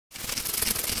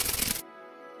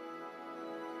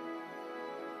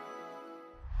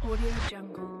Audio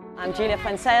Jungle. I'm Julia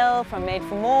Fransale from Made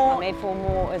for More. Made for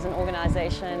More is an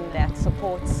organisation that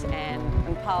supports and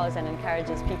empowers and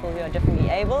encourages people who are differently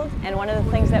abled. And one of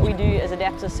the things that we do is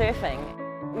adaptive surfing.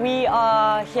 We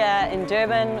are here in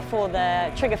Durban for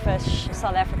the Triggerfish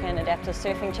South African Adaptive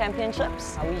Surfing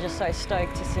Championships. We're just so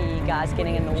stoked to see guys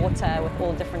getting in the water with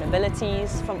all different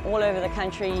abilities from all over the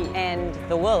country and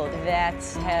the world that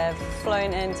have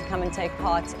flown in to come and take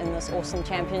part in this awesome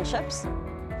championships.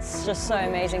 It's just so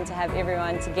amazing to have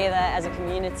everyone together as a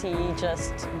community,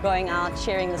 just going out,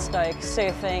 sharing the stoke,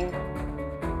 surfing.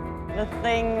 The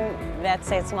thing that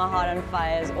sets my heart on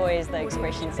fire is always the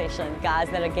expression session. Guys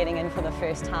that are getting in for the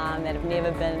first time, that have never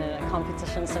been in a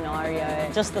competition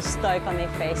scenario, just the stoke on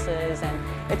their faces,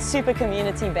 and it's super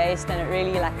community based and it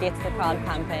really gets the crowd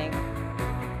pumping.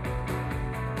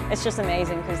 It's just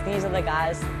amazing because these are the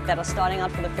guys that are starting out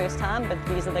for the first time, but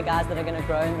these are the guys that are going to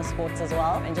grow in the sports as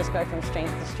well and just go from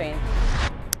strength to strength.